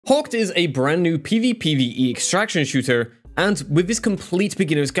Hawked is a brand new PvPvE extraction shooter, and with this complete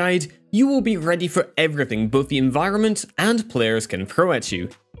beginner's guide, you will be ready for everything both the environment and players can throw at you.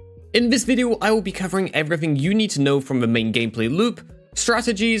 In this video, I will be covering everything you need to know from the main gameplay loop,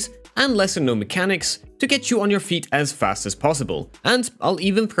 strategies, and lesser known mechanics to get you on your feet as fast as possible, and I'll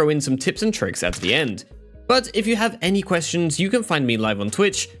even throw in some tips and tricks at the end. But if you have any questions, you can find me live on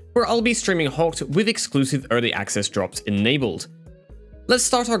Twitch, where I'll be streaming Hawked with exclusive early access drops enabled. Let's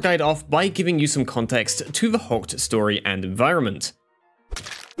start our guide off by giving you some context to the Hawked story and environment.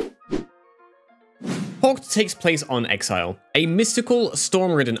 Hawked takes place on Exile, a mystical,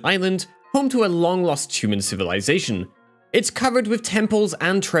 storm-ridden island home to a long-lost human civilization. It's covered with temples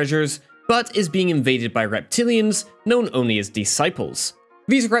and treasures, but is being invaded by reptilians known only as Disciples.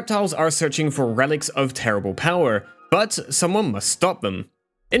 These reptiles are searching for relics of terrible power, but someone must stop them.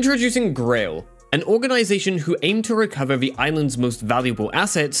 Introducing Grail, an organization who aim to recover the island's most valuable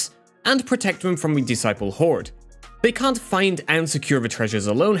assets and protect them from the Disciple horde. They can't find and secure the treasures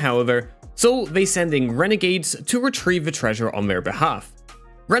alone, however, so they send in renegades to retrieve the treasure on their behalf.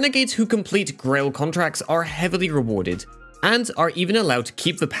 Renegades who complete Grail contracts are heavily rewarded, and are even allowed to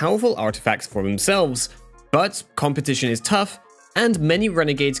keep the powerful artifacts for themselves, but competition is tough, and many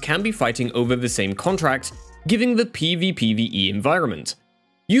renegades can be fighting over the same contract, giving the PvPvE environment.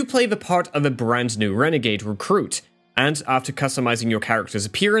 You play the part of a brand new renegade recruit, and after customizing your character's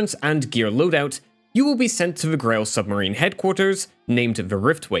appearance and gear loadout, you will be sent to the Grail submarine headquarters, named the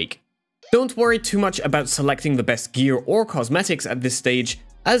Riftwake. Don't worry too much about selecting the best gear or cosmetics at this stage,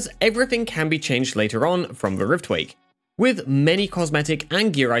 as everything can be changed later on from the Riftwake, with many cosmetic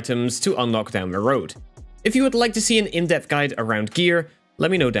and gear items to unlock down the road. If you would like to see an in-depth guide around gear,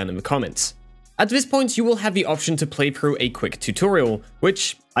 let me know down in the comments. At this point, you will have the option to play through a quick tutorial,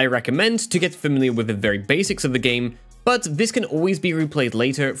 which I recommend to get familiar with the very basics of the game, but this can always be replayed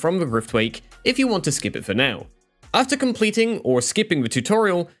later from the Riftwake if you want to skip it for now. After completing or skipping the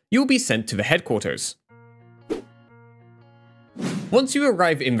tutorial, you'll be sent to the headquarters. Once you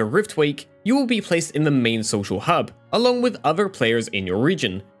arrive in the Riftwake, you will be placed in the main social hub, along with other players in your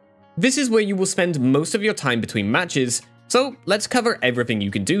region. This is where you will spend most of your time between matches, so let's cover everything you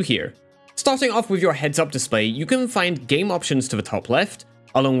can do here. Starting off with your heads-up display, you can find game options to the top left,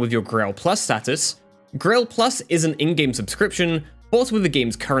 along with your Grail Plus status. Grail Plus is an in-game subscription, bought with the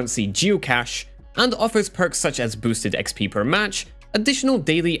game's currency geocache, and offers perks such as boosted XP per match, additional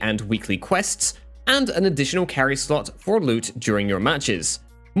daily and weekly quests, and an additional carry slot for loot during your matches.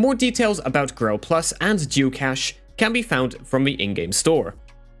 More details about Grail Plus and geocache can be found from the in-game store.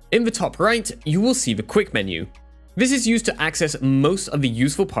 In the top right, you will see the quick menu. This is used to access most of the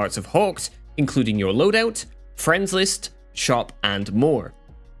useful parts of Hawked, including your loadout, friends list, shop, and more.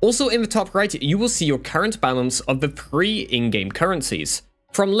 Also in the top right, you will see your current balance of the 3 in-game currencies.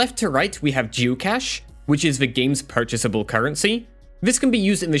 From left to right, we have geocache, which is the game's purchasable currency. This can be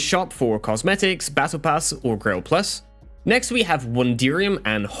used in the shop for cosmetics, battle pass, or Grail Plus. Next, we have Wonderium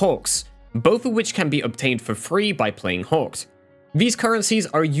and Hawks, both of which can be obtained for free by playing Hawked. These currencies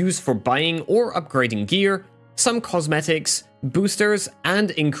are used for buying or upgrading gear, some cosmetics, boosters,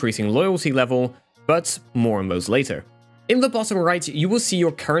 and increasing loyalty level, but more on those later. In the bottom right, you will see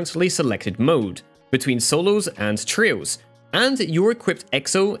your currently selected mode, between solos and trios, and your equipped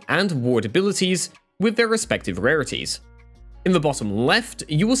exo and ward abilities with their respective rarities. In the bottom left,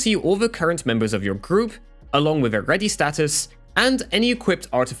 you will see all the current members of your group, along with their ready status, and any equipped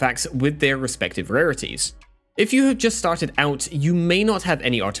artifacts with their respective rarities. If you have just started out, you may not have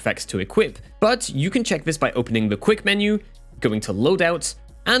any artifacts to equip, but you can check this by opening the quick menu, going to loadout,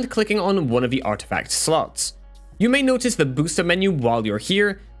 and clicking on one of the artifact slots. You may notice the booster menu while you're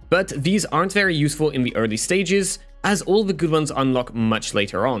here, but these aren't very useful in the early stages, as all the good ones unlock much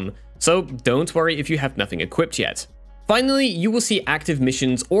later on, so don't worry if you have nothing equipped yet. Finally, you will see active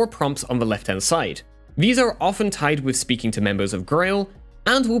missions or prompts on the left-hand side. These are often tied with speaking to members of Grail,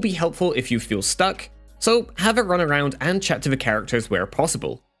 and will be helpful if you feel stuck, so have a run around and chat to the characters where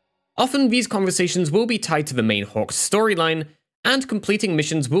possible. Often these conversations will be tied to the main Hawked storyline, and completing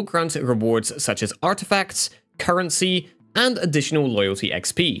missions will grant rewards such as artifacts, currency, and additional loyalty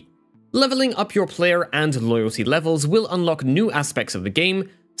XP. Leveling up your player and loyalty levels will unlock new aspects of the game,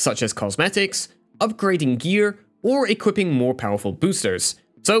 such as cosmetics, upgrading gear, or equipping more powerful boosters,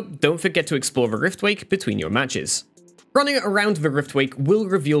 so don't forget to explore the Riftwake between your matches. Running around the Riftwake will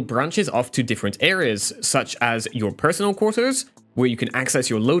reveal branches off to different areas, such as your personal quarters, where you can access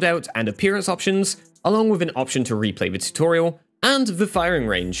your loadout and appearance options, along with an option to replay the tutorial, and the firing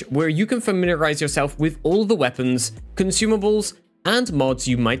range, where you can familiarize yourself with all the weapons, consumables, and mods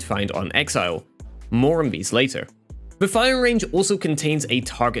you might find on Exile. More on these later. The firing range also contains a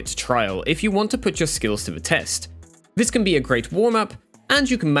target trial if you want to put your skills to the test. This can be a great warm-up, and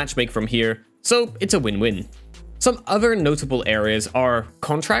you can matchmake from here, so it's a win-win. Some other notable areas are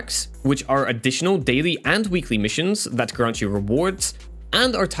contracts, which are additional daily and weekly missions that grant you rewards,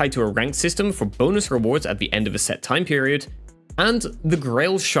 and are tied to a rank system for bonus rewards at the end of a set time period, and the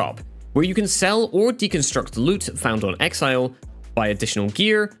Grail Shop, where you can sell or deconstruct loot found on Exile, buy additional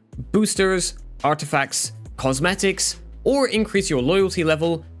gear, boosters, artifacts, cosmetics, or increase your loyalty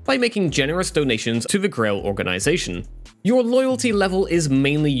level by making generous donations to the Grail organization. Your loyalty level is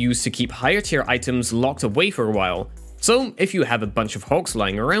mainly used to keep higher tier items locked away for a while, so if you have a bunch of hawks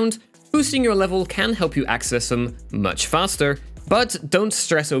lying around, boosting your level can help you access them much faster, but don't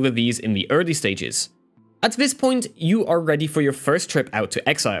stress over these in the early stages. At this point, you are ready for your first trip out to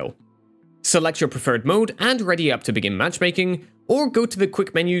Exile. Select your preferred mode and ready up to begin matchmaking, or go to the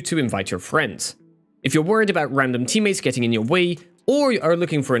quick menu to invite your friends. If you're worried about random teammates getting in your way, or are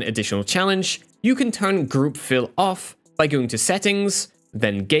looking for an additional challenge, you can turn Group Fill off by going to Settings,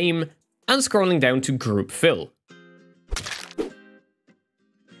 then Game, and scrolling down to Group Fill.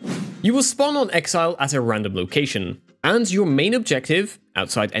 You will spawn on Exile at a random location, and your main objective,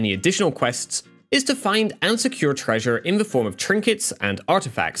 outside any additional quests, is to find and secure treasure in the form of trinkets and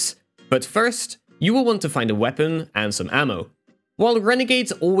artifacts. But first, you will want to find a weapon and some ammo. While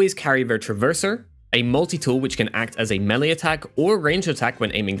renegades always carry their Traverser, a multi-tool which can act as a melee attack or ranged attack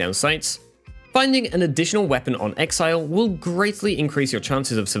when aiming down sights, finding an additional weapon on Exile will greatly increase your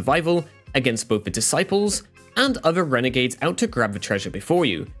chances of survival against both the Disciples and other renegades out to grab the treasure before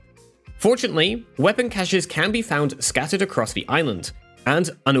you. Fortunately, weapon caches can be found scattered across the island,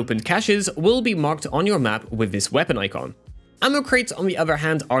 and unopened caches will be marked on your map with this weapon icon. Ammo crates, on the other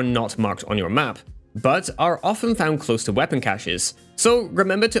hand, are not marked on your map, but are often found close to weapon caches, so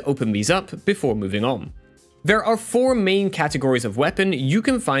remember to open these up before moving on. There are 4 main categories of weapon you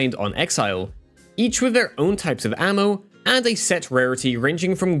can find on Exile, each with their own types of ammo and a set rarity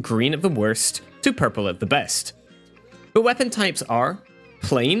ranging from green at the worst to purple at the best. The weapon types are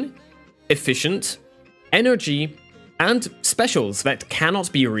plain, efficient, energy, and specials that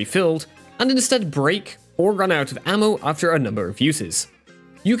cannot be refilled and instead break or run out of ammo after a number of uses.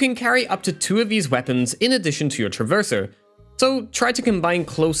 You can carry up to 2 of these weapons in addition to your Traverser, so try to combine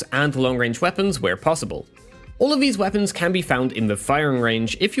close and long-range weapons where possible. All of these weapons can be found in the firing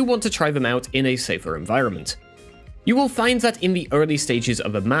range if you want to try them out in a safer environment. You will find that in the early stages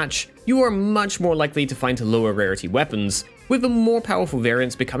of a match, you are much more likely to find lower rarity weapons, with the more powerful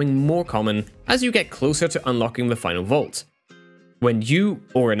variants becoming more common as you get closer to unlocking the final vault. When you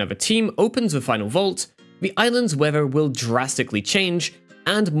or another team opens the final vault, the island's weather will drastically change,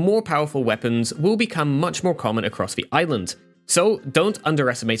 and more powerful weapons will become much more common across the island, so don't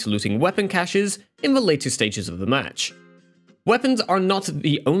underestimate looting weapon caches in the later stages of the match. Weapons are not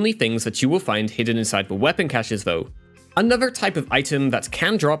the only things that you will find hidden inside the weapon caches though. Another type of item that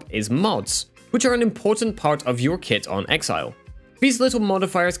can drop is mods, which are an important part of your kit on Exile. These little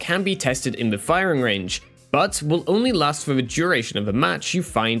modifiers can be tested in the firing range, but will only last for the duration of the match you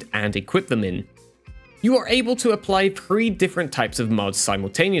find and equip them in. You are able to apply 3 different types of mods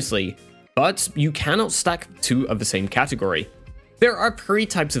simultaneously, but you cannot stack 2 of the same category. There are 3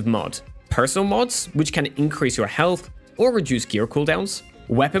 types of mod: personal mods, which can increase your health or reduce gear cooldowns,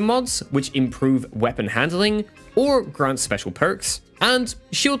 weapon mods, which improve weapon handling or grant special perks, and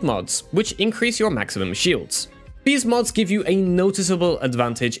shield mods, which increase your maximum shields. These mods give you a noticeable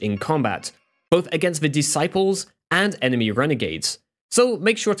advantage in combat, both against the Disciples and enemy renegades, so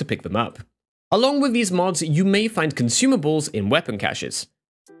make sure to pick them up. Along with these mods, you may find consumables in weapon caches.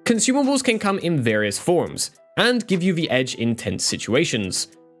 Consumables can come in various forms, and give you the edge in tense situations,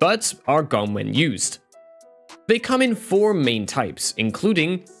 but are gone when used. They come in 4 main types,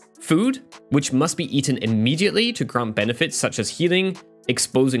 including food, which must be eaten immediately to grant benefits such as healing,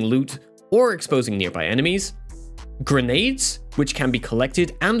 exposing loot, or exposing nearby enemies; grenades, which can be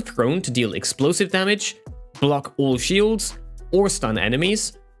collected and thrown to deal explosive damage, block all shields, or stun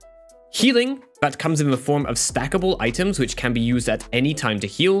enemies; healing, that comes in the form of stackable items which can be used at any time to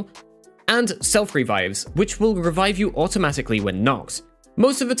heal; and self-revives, which will revive you automatically when knocked.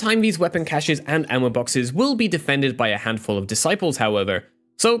 Most of the time these weapon caches and ammo boxes will be defended by a handful of Disciples however,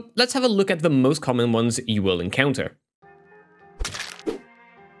 so let's have a look at the most common ones you will encounter.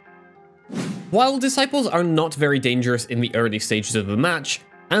 While Disciples are not very dangerous in the early stages of the match,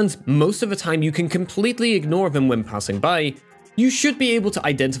 and most of the time you can completely ignore them when passing by, you should be able to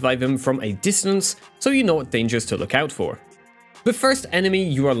identify them from a distance so you know what dangers to look out for. The first enemy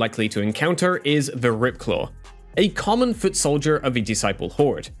you are likely to encounter is the Ripclaw, a common foot soldier of the Disciple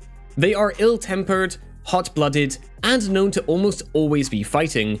horde. They are ill-tempered, hot-blooded, and known to almost always be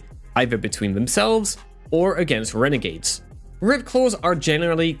fighting, either between themselves or against renegades. Ripclaws are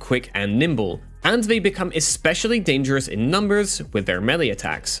generally quick and nimble, and they become especially dangerous in numbers with their melee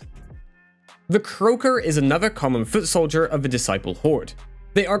attacks. The Croaker is another common foot soldier of the Disciple Horde.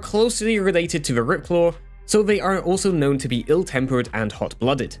 They are closely related to the Ripclaw, so they are also known to be ill-tempered and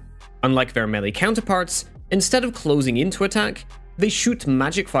hot-blooded. Unlike their melee counterparts, instead of closing in to attack, they shoot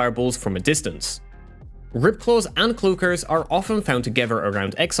magic fireballs from a distance. Ripclaws and Cloakers are often found together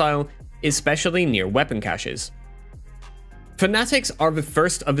around Exile, especially near weapon caches. Fanatics are the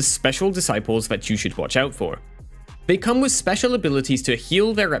first of the special disciples that you should watch out for. They come with special abilities to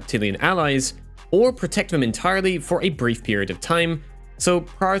heal their reptilian allies, or protect them entirely for a brief period of time, so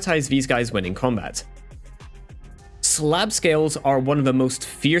prioritize these guys when in combat. Slab Scales are one of the most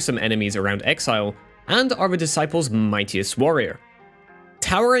fearsome enemies around Exile, and are the Disciples' mightiest warrior.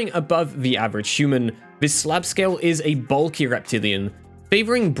 Towering above the average human, this Slab Scale is a bulky reptilian,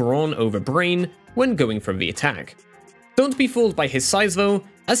 favoring brawn over brain when going for the attack. Don't be fooled by his size though,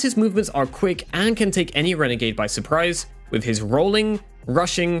 as his movements are quick and can take any renegade by surprise with his rolling,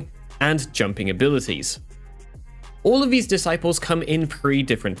 rushing, and jumping abilities. All of these disciples come in 3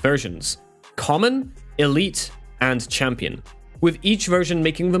 different versions: Common, Elite, and Champion, with each version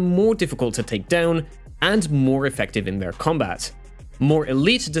making them more difficult to take down and more effective in their combat. More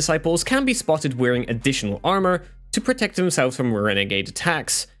elite disciples can be spotted wearing additional armor to protect themselves from renegade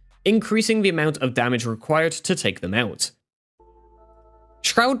attacks, increasing the amount of damage required to take them out.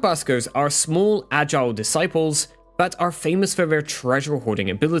 Shroudbuskers are small, agile disciples that are famous for their treasure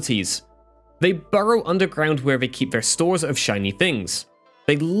hoarding abilities. They burrow underground where they keep their stores of shiny things.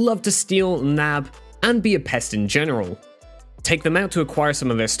 They love to steal, nab, and be a pest in general. Take them out to acquire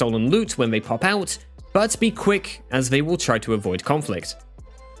some of their stolen loot when they pop out, but be quick as they will try to avoid conflict.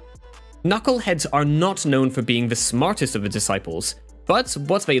 Knuckleheads are not known for being the smartest of the disciples, but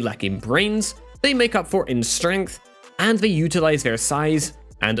what they lack in brains, they make up for in strength, and they utilize their size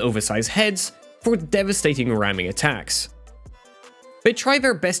and oversized heads for devastating ramming attacks. They try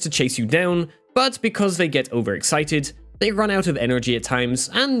their best to chase you down, but because they get overexcited, they run out of energy at times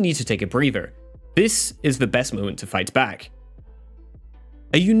and need to take a breather. This is the best moment to fight back.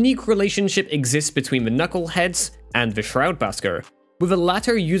 A unique relationship exists between the Knuckleheads and the Shroudbusker, with the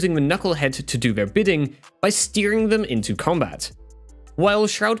latter using the Knucklehead to do their bidding by steering them into combat. While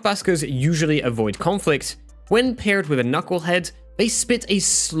Shroudbuskers usually avoid conflict, when paired with a Knucklehead, they spit a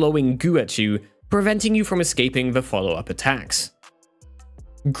slowing goo at you, preventing you from escaping the follow-up attacks.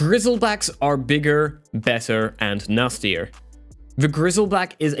 Grizzlebacks are bigger, better, and nastier. The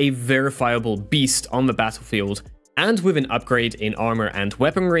Grizzleback is a verifiable beast on the battlefield, and with an upgrade in armor and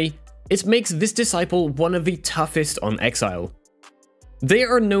weaponry, it makes this disciple one of the toughest on Exile. They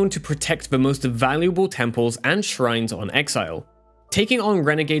are known to protect the most valuable temples and shrines on Exile, taking on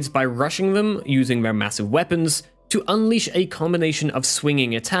renegades by rushing them using their massive weapons to unleash a combination of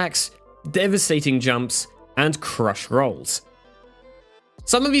swinging attacks, devastating jumps, and crush rolls.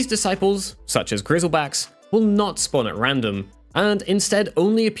 Some of these disciples, such as Grizzlebacks, will not spawn at random, and instead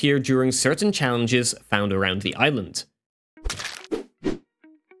only appear during certain challenges found around the island.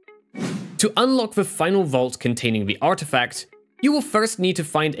 To unlock the final vault containing the artifact, you will first need to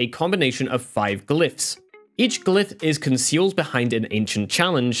find a combination of 5 glyphs. Each glyph is concealed behind an ancient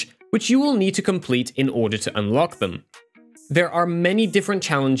challenge, which you will need to complete in order to unlock them. There are many different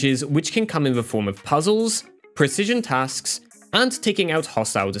challenges which can come in the form of puzzles, precision tasks, and taking out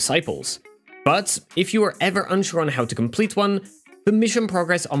hostile disciples. But if you are ever unsure on how to complete one, the mission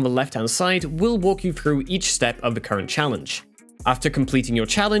progress on the left-hand side will walk you through each step of the current challenge. After completing your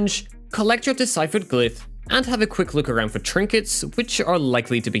challenge, collect your deciphered glyph and have a quick look around for trinkets, which are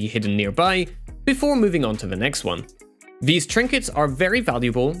likely to be hidden nearby, before moving on to the next one. These trinkets are very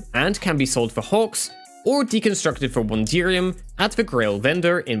valuable and can be sold for hawks or deconstructed for Wonderium at the Grail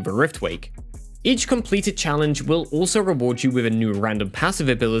vendor in the Riftwake. Each completed challenge will also reward you with a new random passive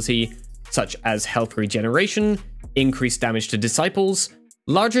ability, such as health regeneration, increased damage to disciples,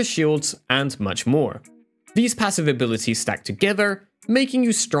 larger shields, and much more. These passive abilities stack together, making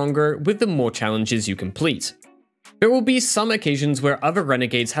you stronger with the more challenges you complete. There will be some occasions where other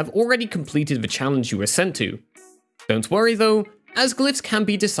renegades have already completed the challenge you were sent to. Don't worry though, as glyphs can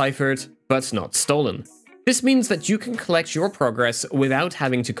be deciphered, but not stolen. This means that you can collect your progress without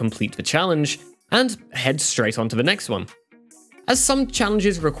having to complete the challenge, and head straight on to the next one. As some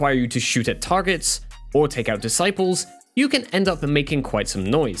challenges require you to shoot at targets, or take out disciples, you can end up making quite some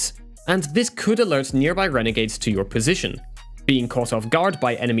noise, and this could alert nearby renegades to your position. Being caught off guard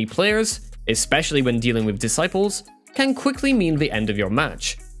by enemy players, especially when dealing with disciples, can quickly mean the end of your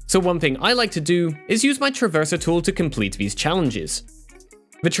match, So one thing I like to do is use my Traverser tool to complete these challenges.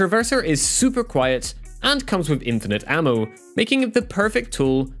 The Traverser is super quiet and comes with infinite ammo, making it the perfect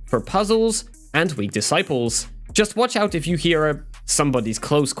tool for puzzles and weak disciples. Just watch out if you hear somebody's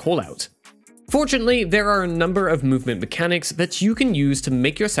close callout. Fortunately, there are a number of movement mechanics that you can use to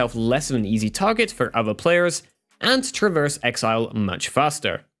make yourself less of an easy target for other players and traverse Exile much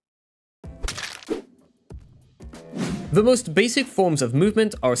faster. The most basic forms of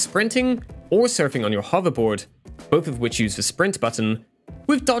movement are sprinting or surfing on your hoverboard, both of which use the sprint button,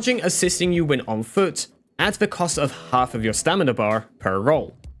 with dodging assisting you when on foot at the cost of half of your stamina bar per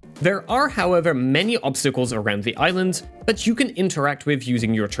roll. There are, however, many obstacles around the island that you can interact with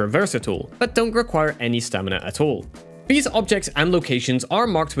using your Traverser tool, but don't require any stamina at all. These objects and locations are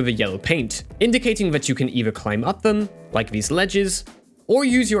marked with a yellow paint, indicating that you can either climb up them, like these ledges, or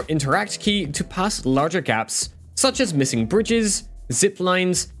use your Interact key to pass larger gaps, such as missing bridges, zip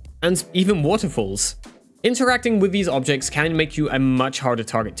lines, and even waterfalls. Interacting with these objects can make you a much harder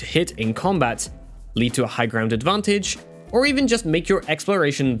target to hit in combat, lead to a high ground advantage, or even just make your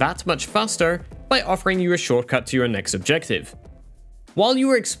exploration that much faster by offering you a shortcut to your next objective. While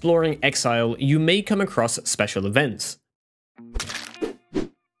you are exploring Exile, you may come across special events.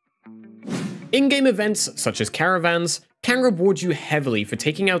 In-game events, such as caravans, can reward you heavily for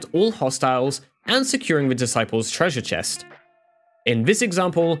taking out all hostiles and securing the Disciple's treasure chest. In this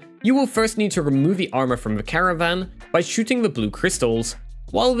example, you will first need to remove the armor from the caravan by shooting the blue crystals,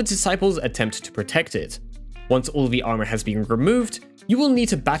 while the Disciples attempt to protect it. Once all the armor has been removed, you will need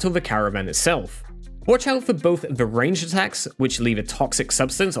to battle the caravan itself. Watch out for both the ranged attacks, which leave a toxic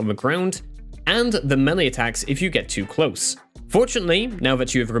substance on the ground, and the melee attacks if you get too close. Fortunately, now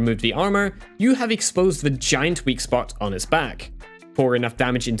that you have removed the armor, you have exposed the giant weak spot on its back. Pour enough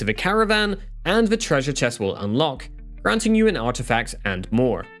damage into the caravan, and the treasure chest will unlock, granting you an artifact and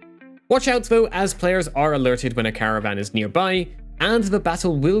more. Watch out though, as players are alerted when a caravan is nearby, and the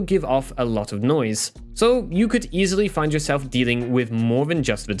battle will give off a lot of noise, so you could easily find yourself dealing with more than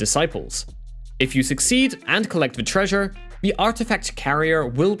just the Disciples. If you succeed and collect the treasure, the artifact carrier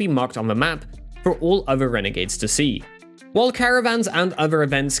will be marked on the map for all other renegades to see. While caravans and other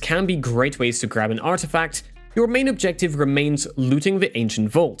events can be great ways to grab an artifact, your main objective remains looting the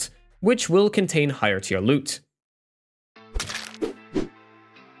ancient vault, which will contain higher tier loot.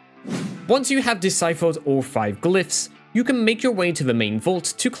 Once you have deciphered all 5 glyphs, you can make your way to the main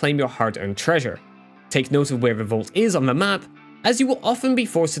vault to claim your hard-earned treasure. Take note of where the vault is on the map, as you will often be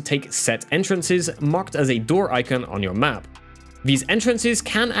forced to take set entrances marked as a door icon on your map. These entrances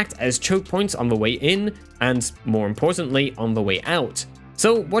can act as choke points on the way in, and more importantly, on the way out.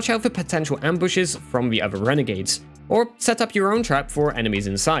 So watch out for potential ambushes from the other renegades, or set up your own trap for enemies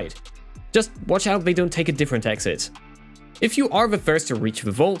inside. Just watch out they don't take a different exit. If you are the first to reach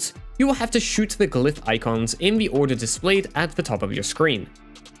the vault, you will have to shoot the glyph icons in the order displayed at the top of your screen.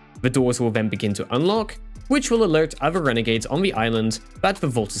 The doors will then begin to unlock, which will alert other renegades on the island that the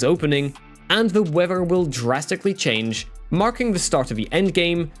vault is opening, and the weather will drastically change, marking the start of the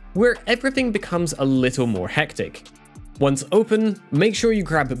endgame, where everything becomes a little more hectic. Once open, make sure you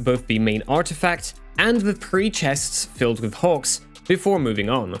grab both the main artifact and the 3 chests filled with hawks before moving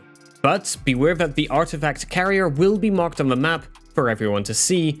on. But beware that the artifact carrier will be marked on the map for everyone to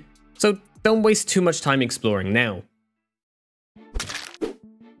see, so don't waste too much time exploring now.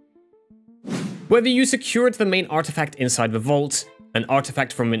 Whether you secured the main artifact inside the vault, an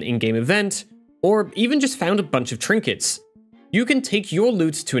artifact from an in-game event, or even just found a bunch of trinkets, you can take your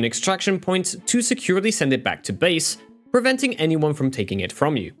loot to an extraction point to securely send it back to base, preventing anyone from taking it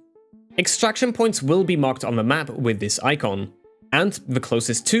from you. Extraction points will be marked on the map with this icon, and the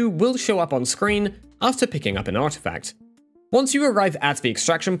closest 2 will show up on screen after picking up an artifact. Once you arrive at the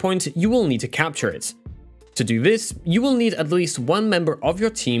extraction point, you will need to capture it. To do this, you will need at least one member of your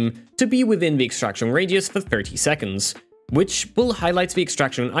team to be within the extraction radius for 30 seconds, which will highlight the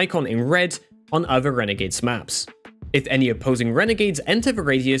extraction icon in red on other Renegades maps. If any opposing Renegades enter the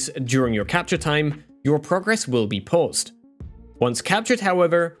radius during your capture time, your progress will be paused. Once captured,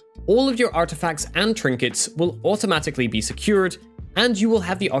 however, all of your artifacts and trinkets will automatically be secured, and you will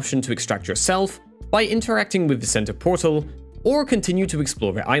have the option to extract yourself by interacting with the center portal, or continue to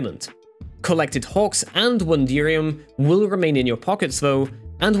explore the island. Collected hawks and Wonderium will remain in your pockets though,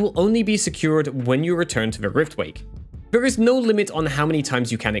 and will only be secured when you return to the Riftwake. There is no limit on how many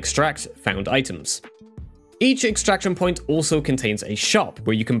times you can extract found items. Each extraction point also contains a shop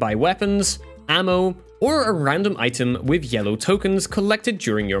where you can buy weapons, ammo, or a random item with yellow tokens collected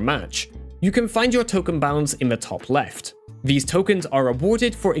during your match. You can find your token balance in the top left. These tokens are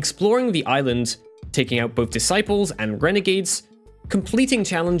awarded for exploring the island, taking out both disciples and renegades, completing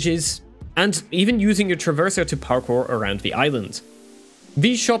challenges, and even using your traverser to parkour around the island.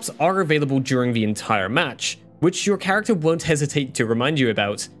 These shops are available during the entire match, which your character won't hesitate to remind you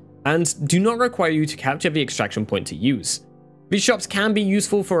about, and do not require you to capture the extraction point to use. These shops can be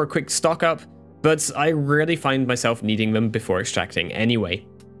useful for a quick stock up, but I rarely find myself needing them before extracting anyway.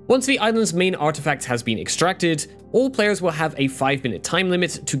 Once the island's main artifact has been extracted, all players will have a 5-minute time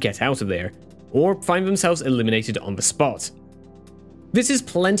limit to get out of there, or find themselves eliminated on the spot. This is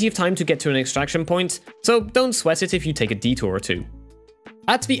plenty of time to get to an extraction point, so don't sweat it if you take a detour or two.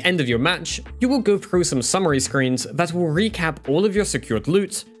 At the end of your match, you will go through some summary screens that will recap all of your secured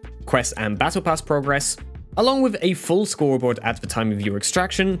loot, quest and battle pass progress, along with a full scoreboard at the time of your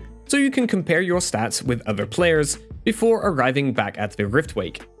extraction, so you can compare your stats with other players before arriving back at the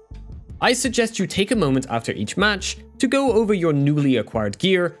Riftwake. I suggest you take a moment after each match to go over your newly acquired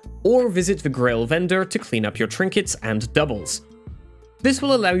gear or visit the Grail vendor to clean up your trinkets and doubles. This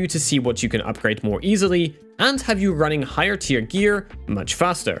will allow you to see what you can upgrade more easily and have you running higher tier gear much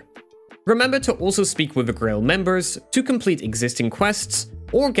faster. Remember to also speak with the Grail members to complete existing quests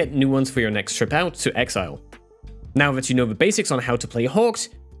or get new ones for your next trip out to Exile. Now that you know the basics on how to play Hawks,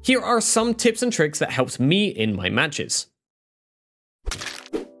 here are some tips and tricks that helped me in my matches.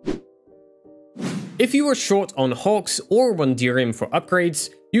 If you are short on Hawks or Wonderium for upgrades,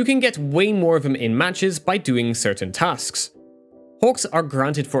 you can get way more of them in matches by doing certain tasks. Hawks are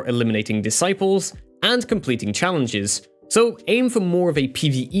granted for eliminating disciples and completing challenges, so aim for more of a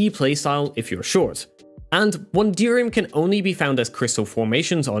PvE playstyle if you're short. And Wonderium can only be found as crystal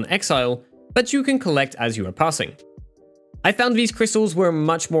formations on Exile that you can collect as you are passing. I found these crystals were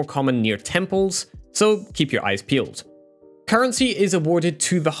much more common near temples, so keep your eyes peeled. Currency is awarded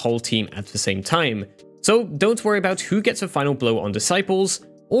to the whole team at the same time, so don't worry about who gets a final blow on disciples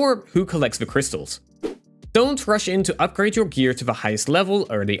or who collects the crystals. Don't rush in to upgrade your gear to the highest level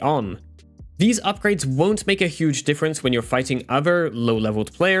early on. These upgrades won't make a huge difference when you're fighting other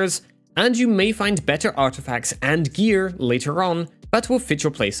low-leveled players, and you may find better artifacts and gear later on that will fit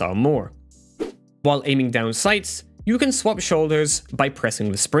your playstyle more. While aiming down sights, you can swap shoulders by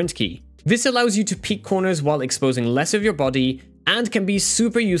pressing the sprint key. This allows you to peek corners while exposing less of your body and can be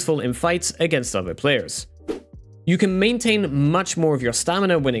super useful in fights against other players. You can maintain much more of your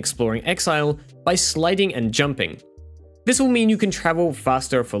stamina when exploring Exile by sliding and jumping. This will mean you can travel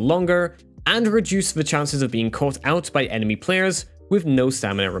faster for longer and reduce the chances of being caught out by enemy players with no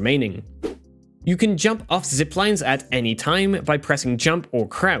stamina remaining. You can jump off ziplines at any time by pressing jump or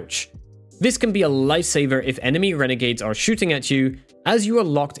crouch. This can be a lifesaver if enemy renegades are shooting at you, as you are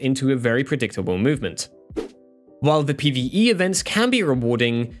locked into a very predictable movement. While the PvE events can be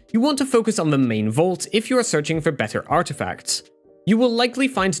rewarding, you want to focus on the main vault if you are searching for better artifacts. You will likely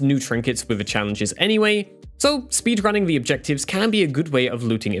find new trinkets with the challenges anyway, so speedrunning the objectives can be a good way of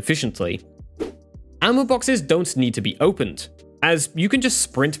looting efficiently. Ammo boxes don't need to be opened, as you can just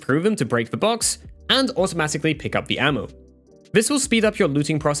sprint through them to break the box and automatically pick up the ammo. This will speed up your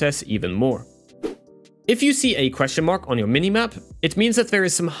looting process even more. If you see a question mark on your minimap, it means that there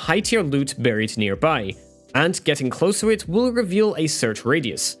is some high tier loot buried nearby, and getting close to it will reveal a search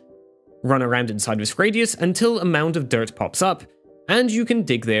radius. Run around inside this radius until a mound of dirt pops up, and you can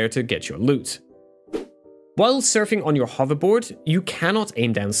dig there to get your loot. While surfing on your hoverboard, you cannot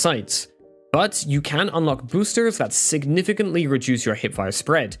aim down sights, but you can unlock boosters that significantly reduce your hipfire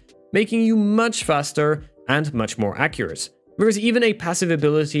spread, making you much faster and much more accurate. There is even a passive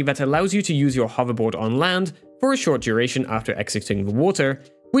ability that allows you to use your hoverboard on land for a short duration after exiting the water,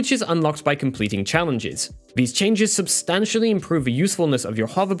 which is unlocked by completing challenges. These changes substantially improve the usefulness of your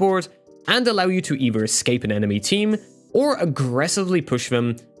hoverboard and allow you to either escape an enemy team or aggressively push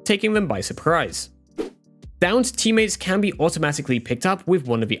them, taking them by surprise. Downed teammates can be automatically picked up with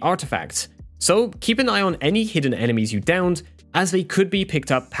one of the artifacts, so keep an eye on any hidden enemies you downed, as they could be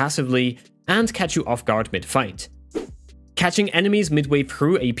picked up passively and catch you off guard mid-fight. Catching enemies midway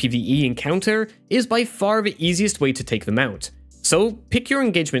through a PvE encounter is by far the easiest way to take them out, so pick your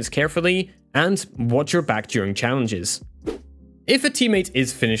engagements carefully and watch your back during challenges. If a teammate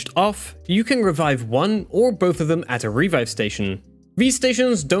is finished off, you can revive one or both of them at a revive station. These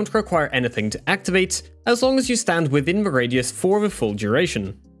stations don't require anything to activate, as long as you stand within the radius for the full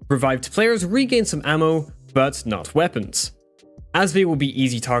duration. Revived players regain some ammo, but not weapons. As they will be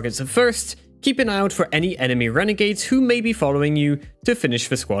easy targets at first, keep an eye out for any enemy renegades who may be following you to finish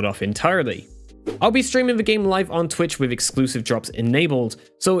the squad off entirely. I'll be streaming the game live on Twitch with exclusive drops enabled,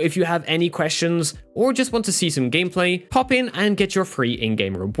 so if you have any questions or just want to see some gameplay, pop in and get your free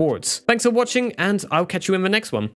in-game rewards. Thanks for watching, and I'll catch you in the next one.